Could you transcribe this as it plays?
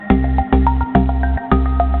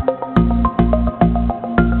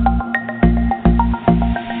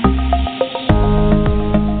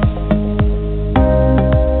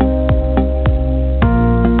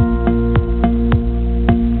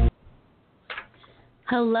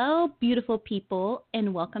Hello, beautiful people,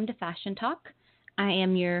 and welcome to Fashion Talk. I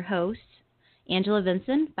am your host, Angela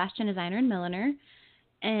Vinson, fashion designer and milliner.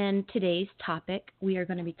 And today's topic, we are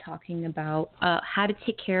going to be talking about how to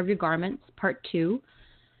take care of your garments, part two.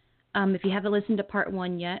 If you haven't listened to part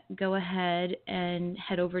one yet, go ahead and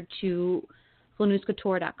head over to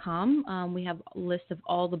flanewscouture.com. We have a list of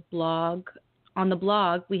all the blog. On the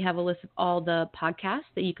blog, we have a list of all the podcasts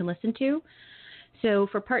that you can listen to. So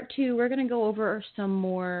for part two, we're going to go over some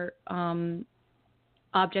more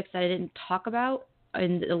objects that I didn't talk about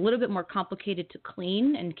and a little bit more complicated to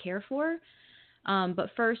clean and care for.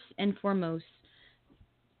 But first and foremost,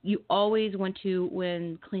 you always want to,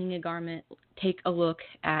 when cleaning a garment, take a look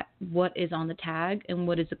at what is on the tag and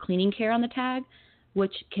what is the cleaning care on the tag,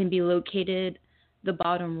 which can be located the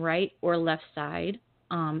bottom right or left side.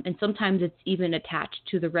 And sometimes it's even attached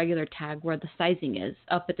to the regular tag where the sizing is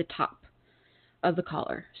up at the top of the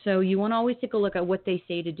collar. So you want to always take a look at what they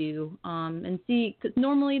say to do and see, because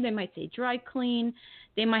normally they might say dry clean.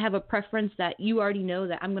 They might have a preference that you already know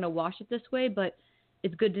that I'm going to wash it this way, but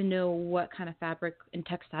it's good to know what kind of fabric and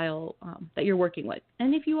textile that you're working with.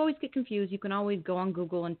 And if you always get confused, you can always go on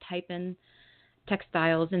Google and type in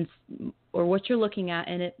textiles or what you're looking at,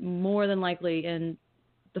 and it more than likely in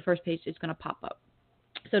the first page is going to pop up.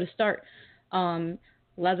 So to start,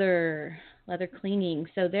 leather cleaning.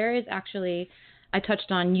 So there is actually, I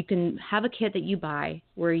touched on, you can have a kit that you buy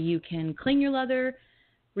where you can clean your leather,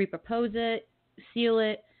 repropose it, seal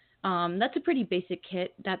it. That's a pretty basic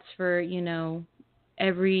kit. That's for,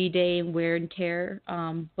 everyday wear and tear.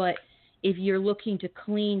 But if you're looking to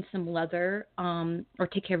clean some leather or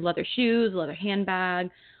take care of leather shoes, leather handbag,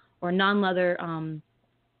 or non-leather,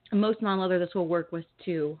 most non-leather this will work with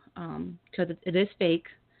too, because it is fake.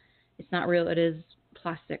 It's not real. It is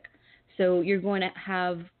plastic. So you're going to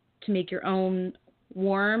have to make your own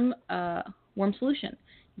warm solution.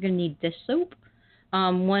 You're going to need dish soap,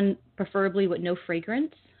 one preferably with no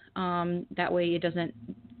fragrance. That way it doesn't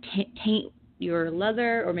taint your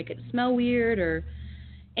leather or make it smell weird or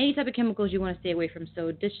any type of chemicals you want to stay away from.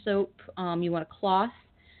 So dish soap, you want a cloth,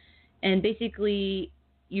 and basically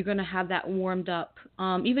you're going to have that warmed up.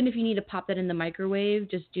 Even if you need to pop that in the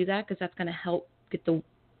microwave, just do that because that's going to help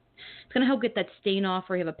get that stain off,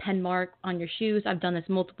 or you have a pen mark on your shoes. I've done this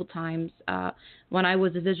multiple times. When I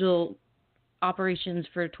was a visual operations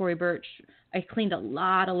for Tory Burch, I cleaned a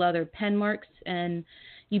lot of leather pen marks, and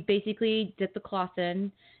you basically dip the cloth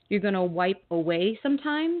in. You're going to wipe away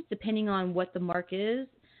sometimes, depending on what the mark is.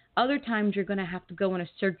 Other times, you're going to have to go in a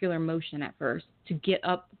circular motion at first to get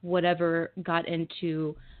up whatever got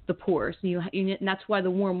into the pores. And that's why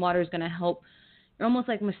the warm water is going to help. You're almost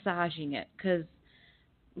like massaging it, because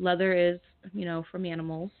leather is, from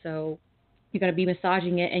animals, so you're going to be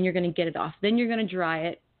massaging it and you're going to get it off. Then you're going to dry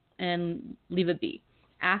it and leave it be.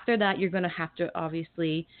 After that, you're going to have to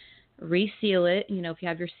obviously reseal it. If you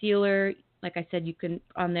have your sealer, like I said, you can,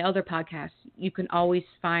 on the other podcast, you can always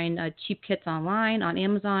find cheap kits online on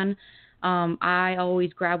Amazon. I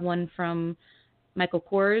always grab one from Michael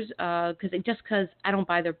Kors because I don't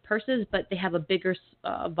buy their purses, but they have a bigger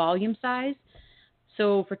volume size.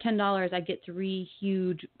 So for $10, I get 3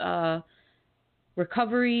 huge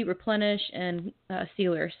recovery, replenish, and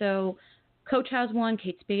sealer. So Coach has one,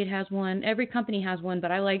 Kate Spade has one, every company has one,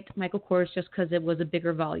 but I liked Michael Kors just because it was a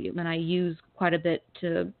bigger volume, and I use quite a bit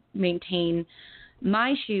to maintain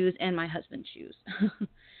my shoes and my husband's shoes.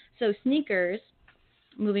 So sneakers,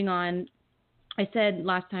 moving on, I said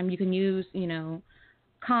last time you can use,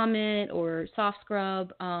 Comet or Soft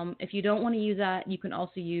Scrub. If you don't want to use that, you can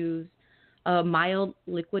also use a mild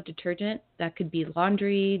liquid detergent. That could be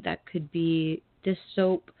laundry, that could be dish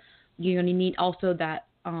soap. You're going to need also that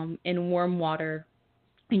in warm water,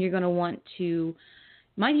 and you're going to want to,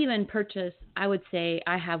 might even purchase, I would say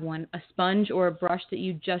I have one, a sponge or a brush that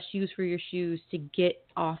you just use for your shoes to get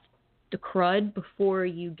off the crud before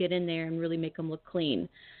you get in there and really make them look clean.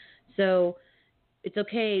 So it's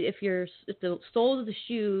okay if the soles of the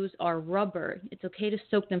shoes are rubber, it's okay to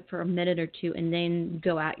soak them for a minute or two and then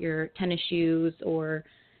go at your tennis shoes, or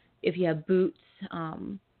if you have boots.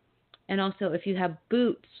 And also if you have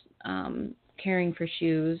boots, caring for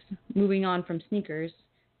shoes, moving on from sneakers,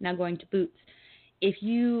 now going to boots.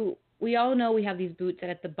 We all know we have these boots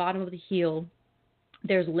that at the bottom of the heel,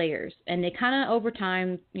 there's layers, and they kind of over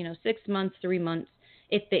time, 6 months, 3 months,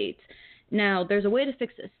 it fades. Now there's a way to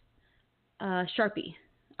fix this. Sharpie.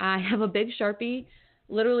 I have a big Sharpie,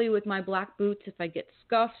 literally with my black boots. If I get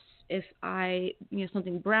scuffs, if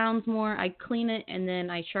something browns more, I clean it and then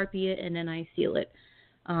I Sharpie it and then I seal it.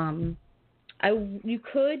 You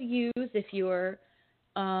could use, if you're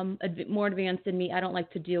more advanced than me, I don't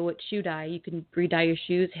like to deal with shoe dye. You can re-dye your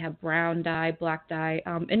shoes, have brown dye, black dye.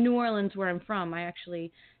 In New Orleans, where I'm from, I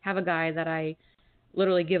actually have a guy that I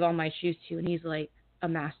literally give all my shoes to, and he's like a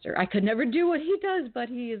master. I could never do what he does, but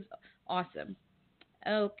he is awesome.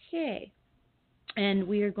 Okay, and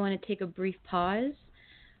we are going to take a brief pause.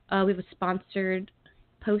 We have a sponsored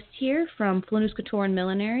post here from Flanus Couture and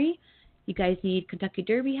Millinery. You guys need Kentucky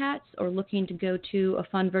Derby hats or looking to go to a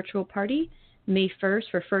fun virtual party May 1st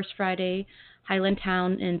for First Friday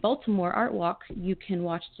Highlandtown in Baltimore Art Walk. You can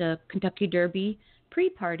watch the Kentucky Derby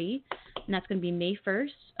pre-party, and that's going to be May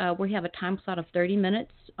 1st. We have a time slot of 30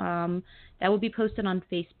 minutes. That will be posted on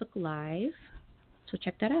Facebook Live, so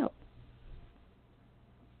check that out.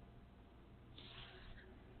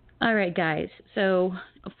 All right, guys. So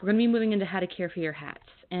we're going to be moving into how to care for your hats.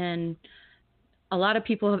 And a lot of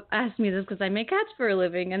people have asked me this because I make hats for a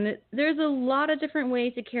living. And there's a lot of different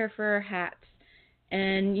ways to care for hats.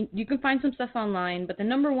 And you can find some stuff online. But the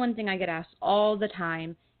number one thing I get asked all the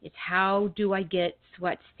time is, how do I get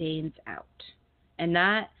sweat stains out? And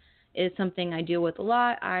that is something I deal with a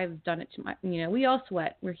lot. I've done it to we all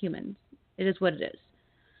sweat. We're humans. It is what it is.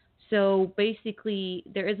 So basically,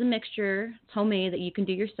 there is a mixture, it's homemade, that you can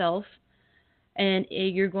do yourself, and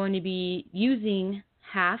you're going to be using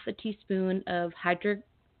half a teaspoon of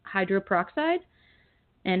hydroperoxide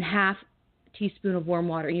and half a teaspoon of warm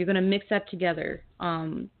water. You're going to mix that together.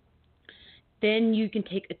 Then you can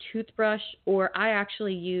take a toothbrush, or I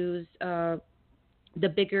actually use the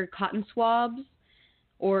bigger cotton swabs,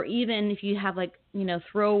 or even if you have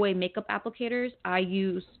throwaway makeup applicators, I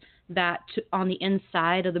use that on the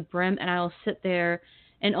inside of the brim, and I'll sit there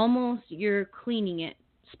and almost you're cleaning it,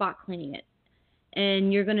 spot cleaning it.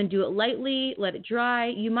 And you're going to do it lightly, let it dry.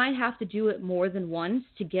 You might have to do it more than once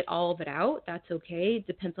to get all of it out. That's okay. It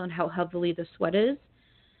depends on how heavily the sweat is.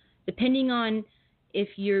 Depending on if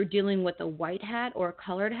you're dealing with a white hat or a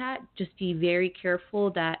colored hat, just be very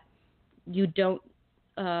careful that you don't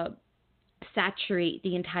saturate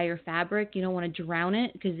the entire fabric. You don't want to drown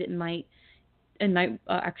it because it might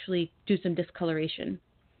actually do some discoloration.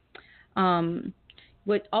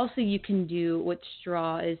 What also you can do with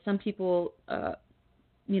straw is, some people,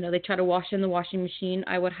 they try to wash in the washing machine.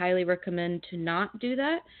 I would highly recommend to not do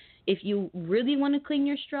that. If you really want to clean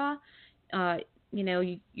your straw, you're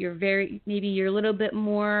a little bit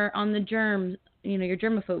more on the germs, your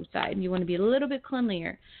germaphobe side, and you want to be a little bit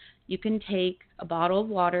cleanlier. You can take a bottle of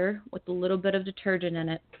water with a little bit of detergent in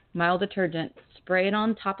it, mild detergent, spray it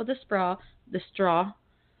on top of the straw,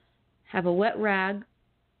 have a wet rag,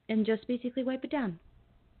 and just basically wipe it down.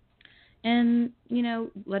 And,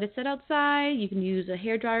 let it sit outside. You can use a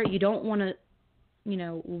hairdryer. You don't want to,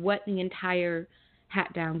 wet the entire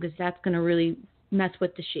hat down, because that's going to really mess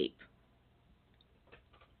with the shape.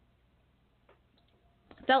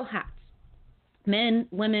 Felt hats. Men,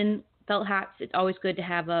 women, felt hats, it's always good to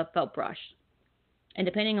have a felt brush. And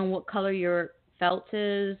depending on what color your felt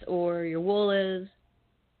is or your wool is,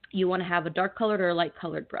 you want to have a dark colored or a light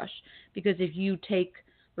colored brush, because if you take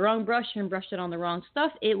the wrong brush and brush it on the wrong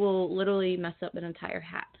stuff, it will literally mess up an entire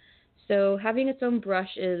hat. So having its own brush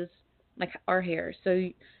is like our hair. So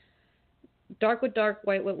dark with dark,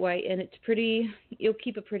 white with white, and you'll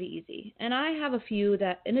keep it pretty easy. And I have a few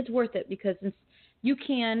and it's worth it, because you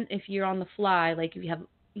can, if you're on the fly, like if you have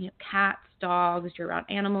cats, dogs, you're around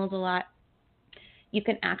animals a lot, you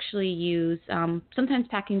can actually use sometimes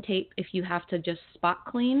packing tape if you have to just spot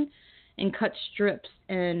clean and cut strips,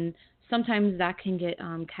 and sometimes that can get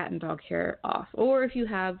cat and dog hair off. Or if you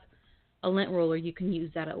have a lint roller, you can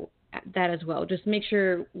use that as well. Just make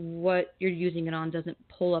sure what you're using it on doesn't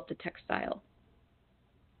pull up the textile.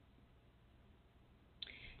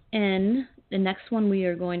 And the next one we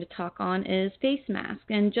are going to talk on is face mask.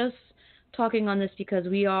 And just talking on this because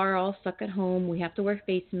we are all stuck at home, we have to wear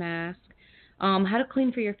face masks. How to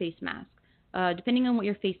clean for your face mask. Depending on what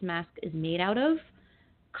your face mask is made out of,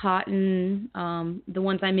 cotton, the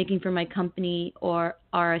ones I'm making for my company are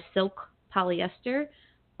a silk polyester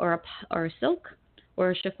or a silk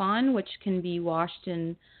or a chiffon, which can be washed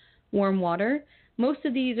in warm water. Most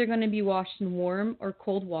of these are going to be washed in warm or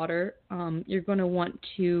cold water. You're going to want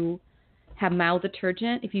to have mild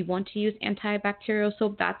detergent. If you want to use antibacterial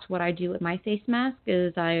soap, that's what I do with my face mask,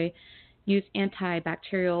 is I use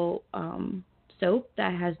antibacterial soap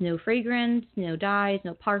that has no fragrance, no dyes,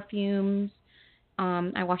 no perfumes.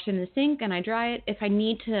 I wash it in the sink and I dry it. If I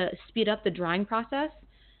need to speed up the drying process,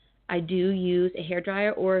 I do use a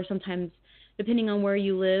hairdryer, or sometimes, depending on where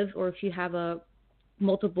you live, or if you have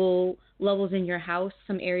multiple levels in your house,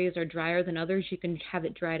 some areas are drier than others. You can have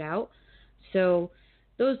it dried out. So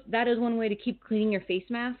that is one way to keep cleaning your face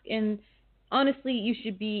mask. And honestly, you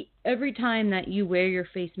should be, every time that you wear your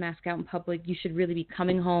face mask out in public, you should really be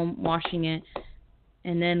coming home, washing it,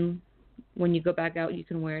 and then when you go back out, you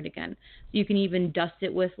can wear it again. You can even dust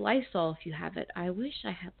it with Lysol if you have it. I wish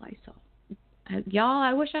I had Lysol. Y'all,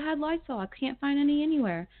 I wish I had Lysol. I can't find any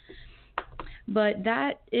anywhere. But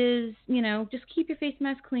that is, just keep your face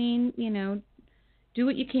mask clean, do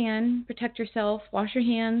what you can, protect yourself, wash your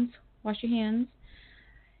hands.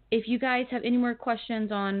 If you guys have any more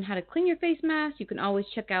questions on how to clean your face mask, you can always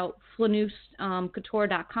check out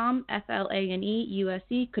flaneusecouture.com,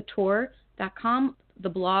 FLANEUSE, couture.com. The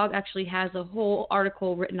blog actually has a whole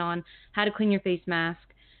article written on how to clean your face mask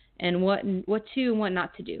and what to and what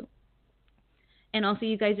not to do. And also,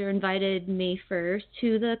 you guys are invited May 1st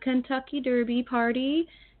to the Kentucky Derby party.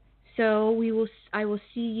 So I will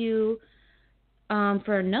see you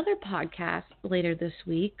for another podcast later this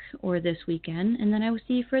week or this weekend, and then I will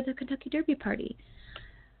see you for the Kentucky Derby party.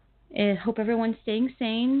 I hope everyone's staying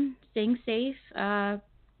sane, staying safe,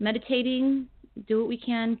 meditating, do what we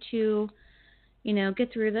can to,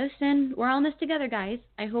 get through this, and we're all in this together, guys.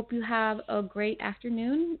 I hope you have a great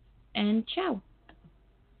afternoon, and ciao.